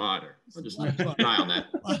just something to monitor. So just keep an eye on that.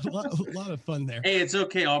 A lot of fun there. Hey, it's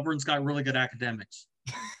okay. Auburn's got really good academics.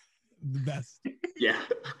 The best. Yeah.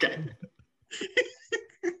 Okay.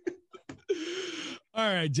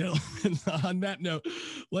 All right, gentlemen. On that note,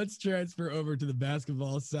 let's transfer over to the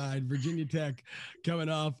basketball side. Virginia Tech coming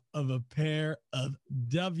off of a pair of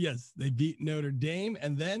W's. They beat Notre Dame,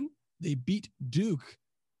 and then they beat Duke.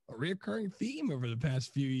 A reoccurring theme over the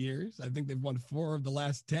past few years. I think they've won 4 of the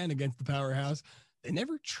last 10 against the powerhouse. They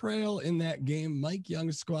never trail in that game. Mike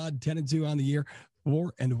Young's squad 10-2 on the year,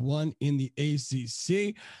 4-1 in the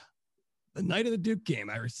ACC. The night of the Duke game,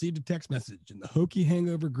 I received a text message in the Hokie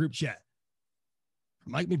Hangover group chat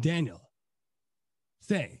from Mike McDaniel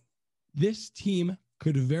saying this team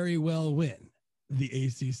could very well win the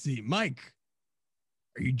ACC. Mike,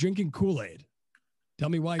 are you drinking Kool-Aid? Tell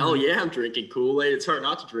me why. Oh, yeah, I'm drinking Kool-Aid. It's hard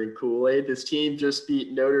not to drink Kool-Aid. This team just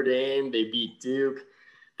beat Notre Dame. They beat Duke.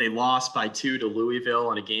 They lost by 2 to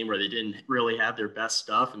Louisville in a game where they didn't really have their best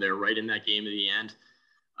stuff, and they were right in that game at the end.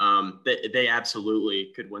 They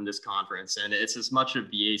absolutely could win this conference. And it's as much of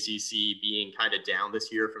the ACC being kind of down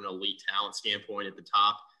this year from an elite talent standpoint at the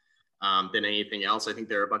top than anything else. I think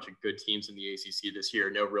there are a bunch of good teams in the ACC this year,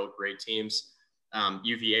 no real great teams.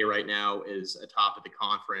 UVA right now is atop of the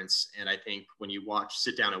conference. And I think when you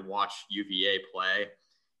sit down and watch UVA play,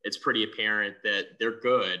 it's pretty apparent that they're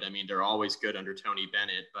good. I mean, they're always good under Tony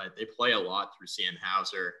Bennett, but they play a lot through Sam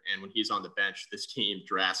Hauser. And when he's on the bench, this team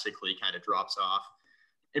drastically kind of drops off.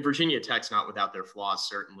 And Virginia Tech's not without their flaws,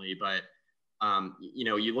 certainly. But,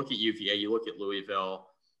 you look at UVA, you look at Louisville,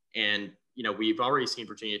 and, we've already seen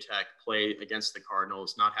Virginia Tech play against the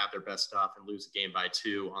Cardinals, not have their best stuff, and lose the game by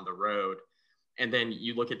 2 on the road. And then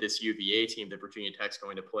you look at this UVA team that Virginia Tech's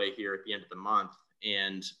going to play here at the end of the month,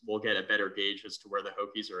 and we'll get a better gauge as to where the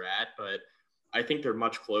Hokies are at. But I think they're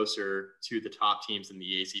much closer to the top teams in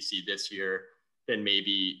the ACC this year than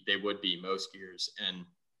maybe they would be most years. And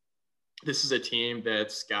this is a team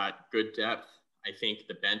that's got good depth. I think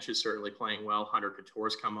the bench is certainly playing well. Hunter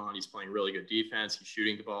Couture's come on. He's playing really good defense. He's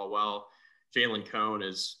shooting the ball well. Jalen Cone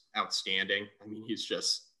is outstanding. I mean,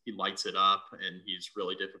 he lights it up, and he's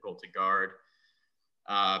really difficult to guard.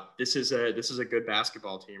 This is a good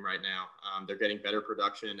basketball team right now. They're getting better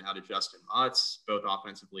production out of Justin Mutz, both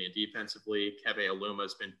offensively and defensively. Keve Aluma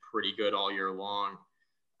has been pretty good all year long.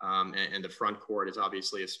 And the front court is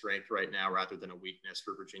obviously a strength right now rather than a weakness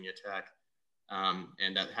for Virginia Tech.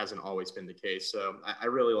 And that hasn't always been the case. So I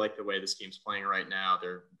really like the way this team's playing right now.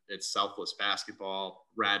 It's selfless basketball.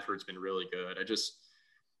 Radford's been really good.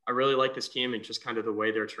 I really like this team and just kind of the way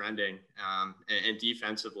they're trending. And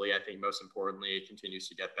defensively, I think most importantly, it continues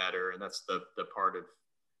to get better. And that's the part of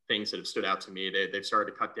things that have stood out to me. They've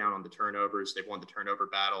started to cut down on the turnovers. They've won the turnover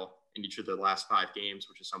battle in each of their last 5 games,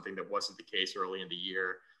 which is something that wasn't the case early in the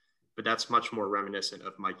year. But that's much more reminiscent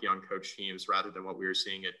of Mike Young coach teams rather than what we were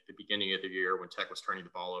seeing at the beginning of the year when Tech was turning the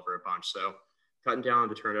ball over a bunch. So cutting down on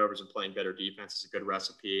the turnovers and playing better defense is a good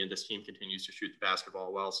recipe, and this team continues to shoot the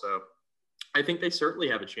basketball well. So I think they certainly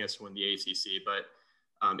have a chance to win the ACC, but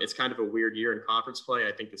it's kind of a weird year in conference play.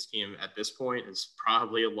 I think this team at this point is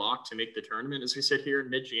probably a lock to make the tournament as we sit here in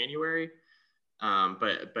mid-January.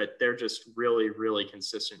 But they're just really, really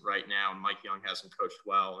consistent right now. Mike Young hasn't coached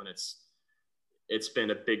well, and it's been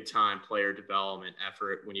a big-time player development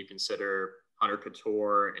effort when you consider Hunter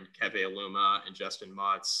Couture and Keve Aluma and Justin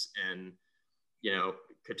Mutz. And,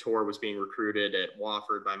 Couture was being recruited at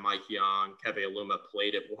Wofford by Mike Young. Keve Aluma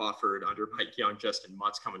played at Wofford under Mike Young. Justin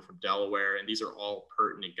Mutz coming from Delaware. And these are all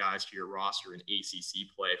pertinent guys to your roster in ACC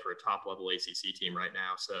play for a top-level ACC team right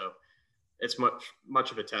now. So it's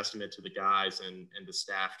much of a testament to the guys and the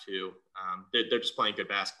staff, too. They're just playing good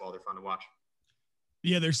basketball. They're fun to watch.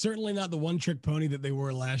 Yeah, they're certainly not the one-trick pony that they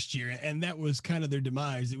were last year, and that was kind of their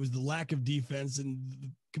demise. It was the lack of defense and the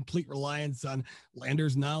complete reliance on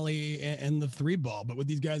Landers, Nolly, and the 3-ball. But with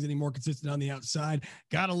these guys getting more consistent on the outside,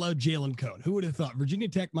 gotta love Jalen Cone. Who would have thought Virginia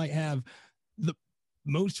Tech might have the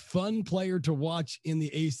most fun player to watch in the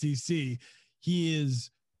ACC? He is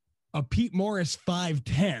a Pete Morris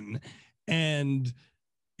 5'10", and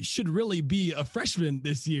should really be a freshman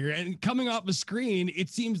this year. And coming off the screen, it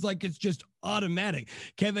seems like it's just automatic.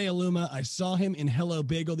 Keve Aluma, I saw him in Hello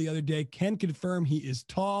Bagel the other day, can confirm he is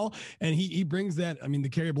tall, and he brings that. I mean, the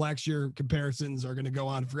Kerry Blackshear comparisons are going to go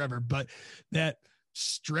on forever, but that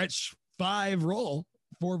stretch 5 role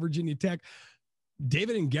for Virginia Tech.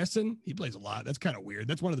 David Nguessen, he plays a lot. That's kind of weird.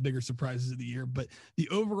 That's one of the bigger surprises of the year. But the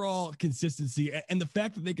overall consistency and the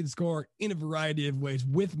fact that they can score in a variety of ways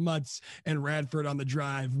with Mutz and Radford on the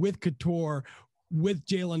drive, with Couture, with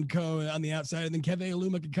Jalen Cone on the outside, and then Keve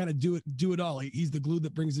Aluma can kind of do it all. He's the glue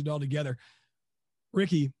that brings it all together.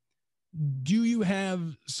 Ricky, do you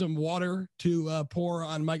have some water to pour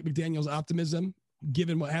on Mike McDaniel's optimism,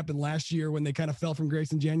 given what happened last year when they kind of fell from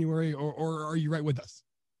grace in January, or are you right with us?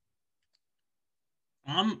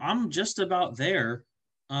 I'm just about there.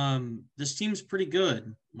 This team's pretty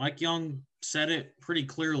good. Mike Young said it pretty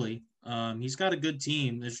clearly. He's got a good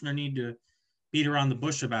team. There's no need to beat around the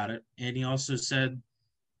bush about it. And he also said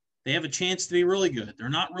they have a chance to be really good. They're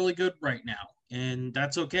not really good right now, and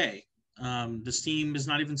that's okay. This team is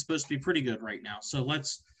not even supposed to be pretty good right now. So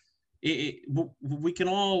we can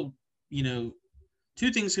all, 2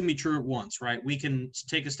 things can be true at once, right? We can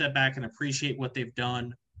take a step back and appreciate what they've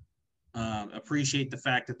done. Appreciate the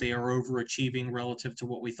fact that they are overachieving relative to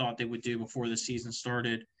what we thought they would do before the season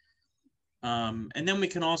started. And then we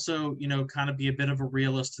can also, kind of be a bit of a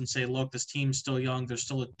realist and say, look, this team's still young. There's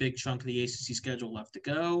still a big chunk of the ACC schedule left to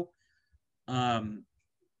go. A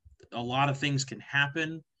lot of things can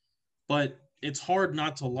happen, but it's hard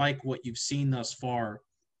not to like what you've seen thus far.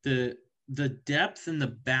 The depth and the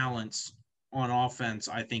balance on offense,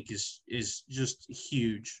 I think, is just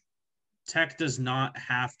huge. Tech does not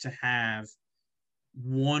have to have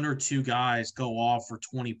 1 or 2 guys go off for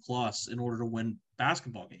 20 plus in order to win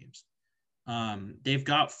basketball games. They've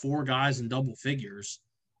got 4 guys in double figures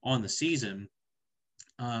on the season,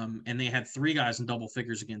 and they had 3 guys in double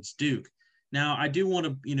figures against Duke. Now, I do want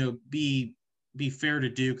to, be fair to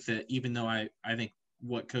Duke that even though I think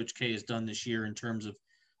what Coach K has done this year in terms of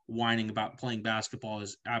whining about playing basketball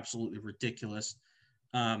is absolutely ridiculous.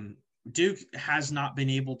 Duke has not been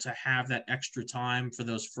able to have that extra time for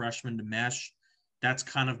those freshmen to mesh. That's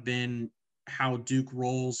kind of been how Duke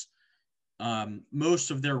rolls. Most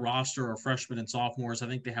of their roster are freshmen and sophomores. I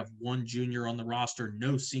think they have 1 junior on the roster,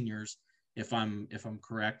 no seniors, if I'm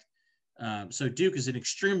correct. So Duke is an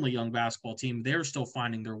extremely young basketball team. They're still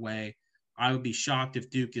finding their way. I would be shocked if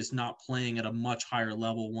Duke is not playing at a much higher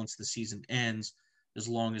level once the season ends, as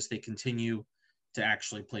long as they continue to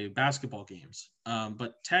actually play basketball games.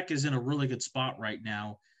 But Tech is in a really good spot right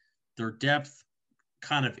now. Their depth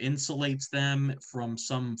kind of insulates them from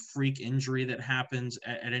some freak injury that happens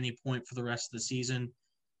at any point for the rest of the season.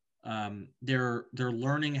 They're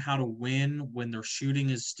learning how to win when their shooting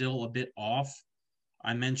is still a bit off.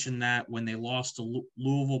 I mentioned that when they lost to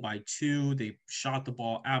Louisville by 2, they shot the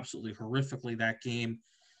ball absolutely horrifically that game,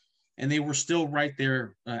 and they were still right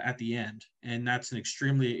there at the end. And that's an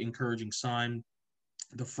extremely encouraging sign.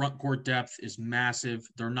 The front court depth is massive.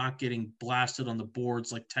 They're not getting blasted on the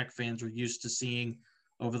boards like Tech fans are used to seeing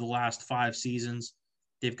over the last 5 seasons.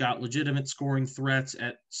 They've got legitimate scoring threats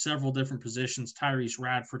at several different positions. Tyrese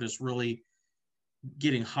Radford is really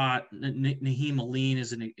getting hot. Naheem Aline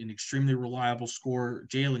is an extremely reliable scorer.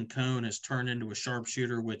 Jalen Cone has turned into a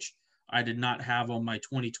sharpshooter, which I did not have on my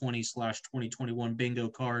 2020/2021 bingo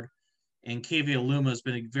card. And KV Aluma has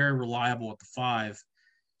been very reliable at the 5.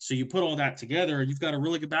 So you put all that together, and you've got a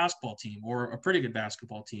really good basketball team, or a pretty good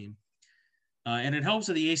basketball team. And it helps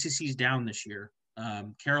that the ACC is down this year.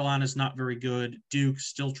 Carolina's not very good. Duke's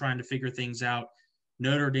still trying to figure things out.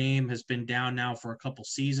 Notre Dame has been down now for a couple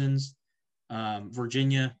seasons.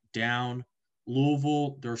 Virginia down.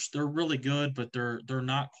 Louisville, they're really good, but they're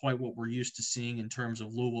not quite what we're used to seeing in terms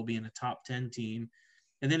of Louisville being a top 10 team.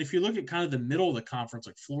 And then if you look at kind of the middle of the conference,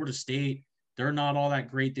 like Florida State, they're not all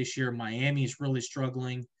that great this year. Miami's really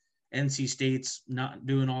struggling. NC State's not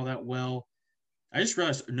doing all that well. I just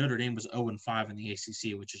realized Notre Dame was 0-5 in the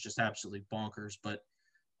ACC, which is just absolutely bonkers. But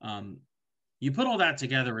you put all that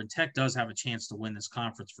together, and Tech does have a chance to win this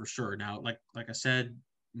conference for sure. Now, like I said,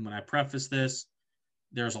 when I preface this,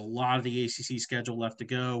 there's a lot of the ACC schedule left to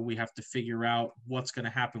go. We have to figure out what's going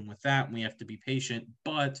to happen with that, and we have to be patient.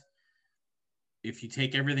 But if you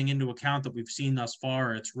take everything into account that we've seen thus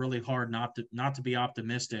far, it's really hard not to be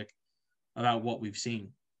optimistic about what we've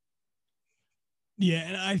seen. Yeah,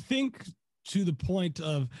 and I think to the point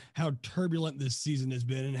of how turbulent this season has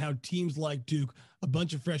been and how teams like Duke, a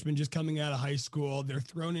bunch of freshmen just coming out of high school, they're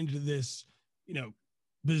thrown into this,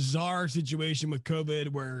 bizarre situation with COVID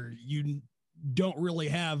where you don't really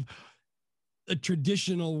have a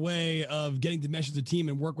traditional way of getting to mesh as a team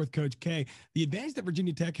and work with Coach K. The advantage that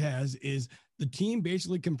Virginia Tech has is the team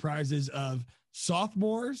basically comprises of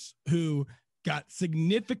sophomores who got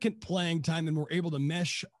significant playing time and were able to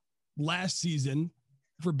mesh last season,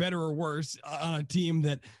 for better or worse, on a team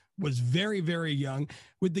that was very, very young,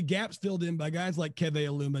 with the gaps filled in by guys like Keve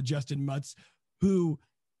Aluma, Justin Mutz, who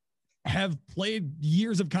have played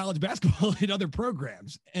years of college basketball in other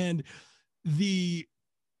programs. And the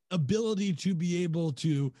ability to be able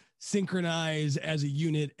to synchronize as a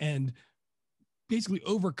unit and basically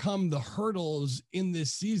overcome the hurdles in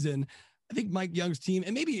this season, I think Mike Young's team,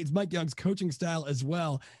 and maybe it's Mike Young's coaching style as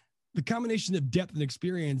well, the combination of depth and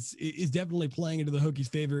experience is definitely playing into the Hokies'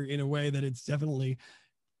 favor in a way that it's definitely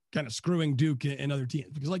kind of screwing Duke and other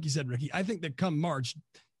teams. Because like you said, Ricky, I think that come March,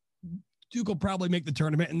 Duke will probably make the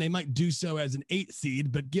tournament, and they might do so as an 8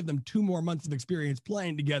 seed, but give them 2 more months of experience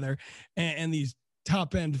playing together. And these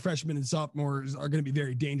top-end freshmen and sophomores are going to be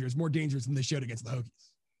very dangerous, more dangerous than they showed against the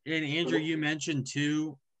Hokies. And Andrew, you mentioned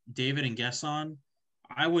too, David N'Guessan.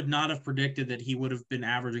 I would not have predicted that he would have been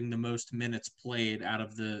averaging the most minutes played out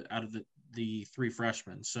of the 3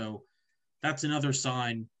 freshmen. So that's another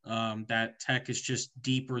sign that Tech is just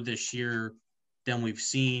deeper this year than we've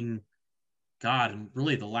seen, God, in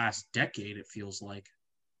really the last decade, it feels like.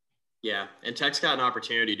 Yeah, and Tech's got an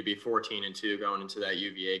opportunity to be 14-2 going into that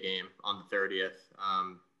UVA game on the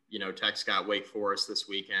 30th. Tech's got Wake Forest this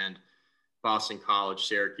weekend, Boston College,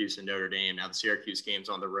 Syracuse, and Notre Dame. Now the Syracuse game's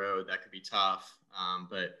on the road. That could be tough.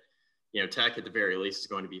 But Tech at the very least is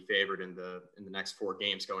going to be favored in the next 4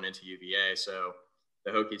 games going into UVA. So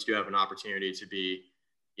the Hokies do have an opportunity to be,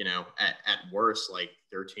 at worst, like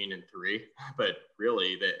 13-3, but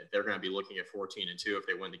really they're going to be looking at 14-2 if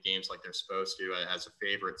they win the games like they're supposed to as a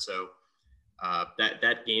favorite. So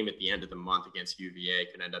that game at the end of the month against UVA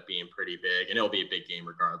can end up being pretty big, and it'll be a big game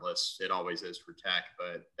regardless. It always is for Tech,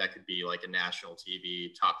 but that could be like a national TV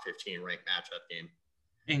top 15 ranked matchup game.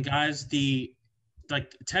 And guys,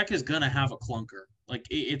 Tech is going to have a clunker.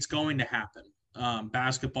 It's going to happen.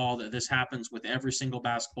 Basketball, this happens with every single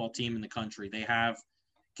basketball team in the country. They have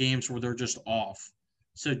games where they're just off.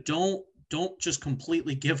 So don't just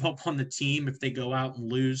completely give up on the team if they go out and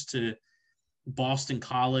lose to Boston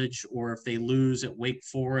College, or if they lose at Wake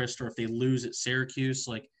Forest, or if they lose at Syracuse.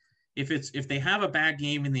 If they have a bad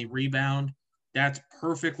game and they rebound, that's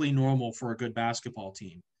perfectly normal for a good basketball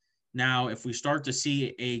team. Now, if we start to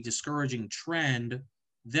see a discouraging trend,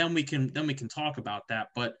 then we can talk about that.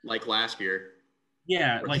 But like last year,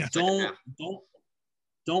 yeah,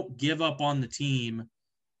 don't give up on the team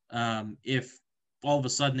if all of a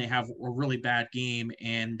sudden they have a really bad game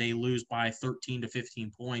and they lose by 13 to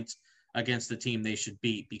 15 points against the team they should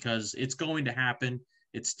beat, because it's going to happen.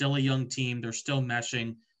 It's still a young team. They're still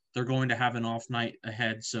meshing. They're going to have an off night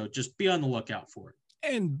ahead. So just be on the lookout for it.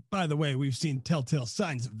 And by the way, we've seen telltale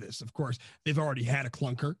signs of this. Of course, they've already had a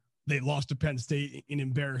clunker. They lost to Penn State in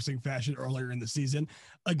embarrassing fashion earlier in the season.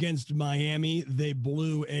 Against Miami, they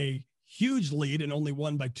blew a huge lead and only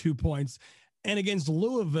won by 2 points. And against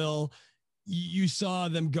Louisville, you saw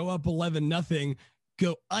them go up 11-0,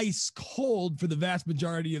 go ice cold for the vast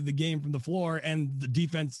majority of the game from the floor, and the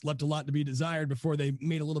defense left a lot to be desired before they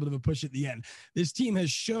made a little bit of a push at the end. This team has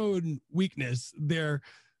shown weakness. They're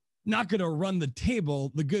not going to run the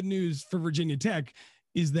table. The good news for Virginia Tech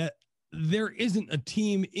is that there isn't a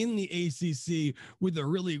team in the ACC with a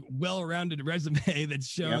really well-rounded resume that's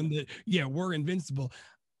shown that, we're invincible.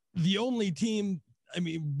 The only team,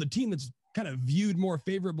 the team that's kind of viewed more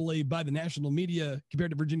favorably by the national media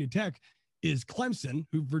compared to Virginia Tech is Clemson,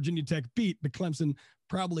 who Virginia Tech beat, but Clemson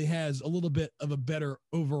probably has a little bit of a better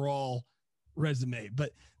overall resume.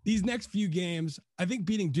 But these next few games, I think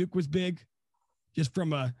beating Duke was big, just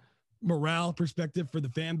from a morale perspective for the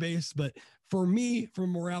fan base. But for me, from a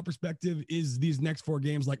morale perspective, is these next 4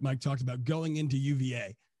 games, like Mike talked about, going into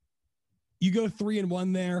UVA. You go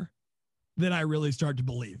 3-1 there, then I really start to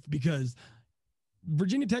believe, because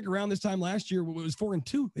Virginia Tech around this time last year was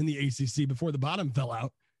 4-2 in the ACC before the bottom fell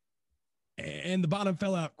out. And the bottom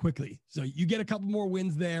fell out quickly. So you get a couple more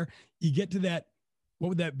wins there. You get to that, what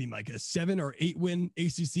would that be, Mike? A 7 or 8 win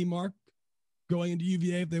ACC mark going into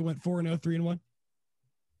UVA if they went 4-0, 3-1?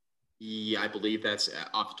 Yeah, I believe that's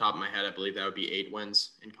off the top of my head. I believe that would be 8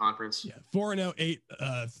 wins in conference. Yeah, 4-0, 8,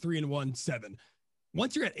 3-1, 7.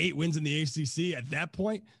 Once you're at 8 wins in the ACC at that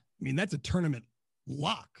point, that's a tournament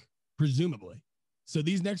lock, presumably. So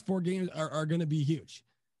these next 4 games are going to be huge.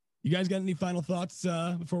 You guys got any final thoughts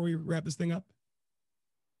before we wrap this thing up?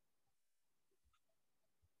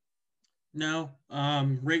 No.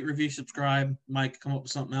 Rate, review, subscribe. Mike, come up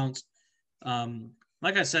with something else.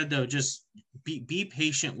 Like I said, though, just be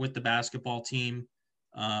patient with the basketball team.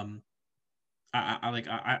 I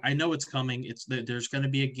know it's coming. There's going to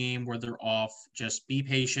be a game where they're off. Just be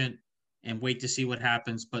patient and wait to see what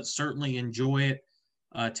happens, but certainly enjoy it.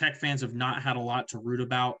 Tech fans have not had a lot to root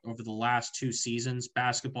about over the last 2 seasons.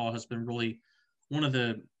 Basketball has been really one of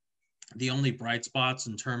the only bright spots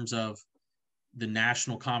in terms of the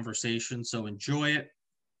national conversation. So enjoy it,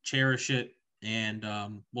 cherish it, and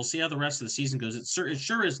we'll see how the rest of the season goes. It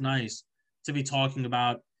sure is nice to be talking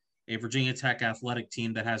about a Virginia Tech athletic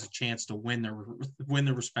team that has a chance to win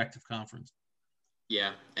their respective conference.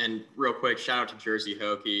 Yeah, and real quick, shout out to Jersey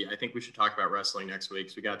Hokie. I think we should talk about wrestling next week.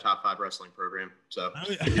 So we got a top 5 wrestling program. So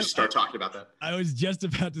we should start talking about that. I was just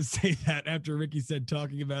about to say that after Ricky said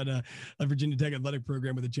talking about a Virginia Tech athletic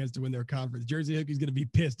program with a chance to win their conference. Jersey Hokie's going to be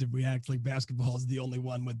pissed if we act like basketball is the only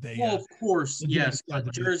one with they. Well, of course, yes.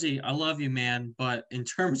 Jersey, I love you, man. But in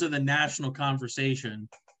terms of the national conversation,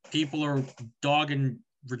 people are dogging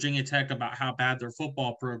Virginia Tech about how bad their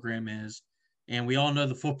football program is. And we all know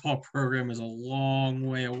the football program is a long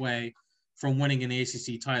way away from winning an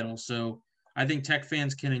ACC title. So I think Tech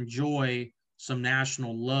fans can enjoy some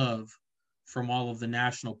national love from all of the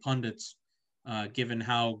national pundits, given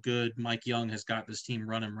how good Mike Young has got this team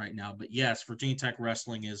running right now. But yes, Virginia Tech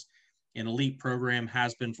wrestling is an elite program,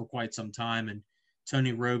 has been for quite some time. And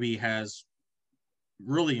Tony Roby has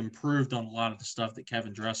really improved on a lot of the stuff that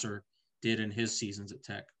Kevin Dresser did in his seasons at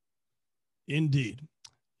Tech. Indeed.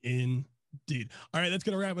 All right, that's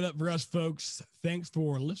going to wrap it up for us, folks. Thanks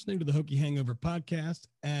for listening to the Hokie Hangover podcast.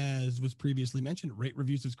 As was previously mentioned, rate,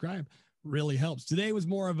 review, subscribe really helps. Today was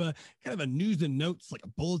more of a kind of a news and notes, like a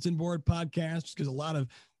bulletin board podcast, just because a lot of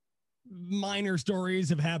minor stories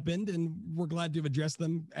have happened, and we're glad to have addressed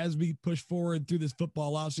them as we push forward through this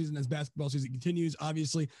football offseason. As basketball season continues,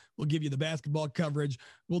 obviously, we'll give you the basketball coverage.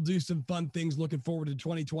 We'll do some fun things looking forward to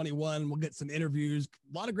 2021. We'll get some interviews.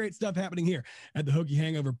 A lot of great stuff happening here at the Hokie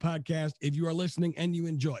Hangover podcast. If you are listening and you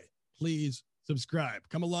enjoy it, please subscribe.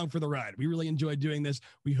 Come along for the ride. We really enjoy doing this.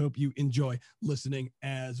 We hope you enjoy listening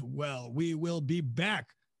as well. We will be back,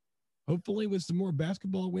 hopefully, with some more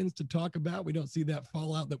basketball wins to talk about. We don't see that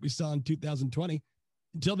fallout that we saw in 2020.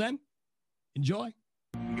 Until then, enjoy.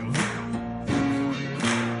 Go.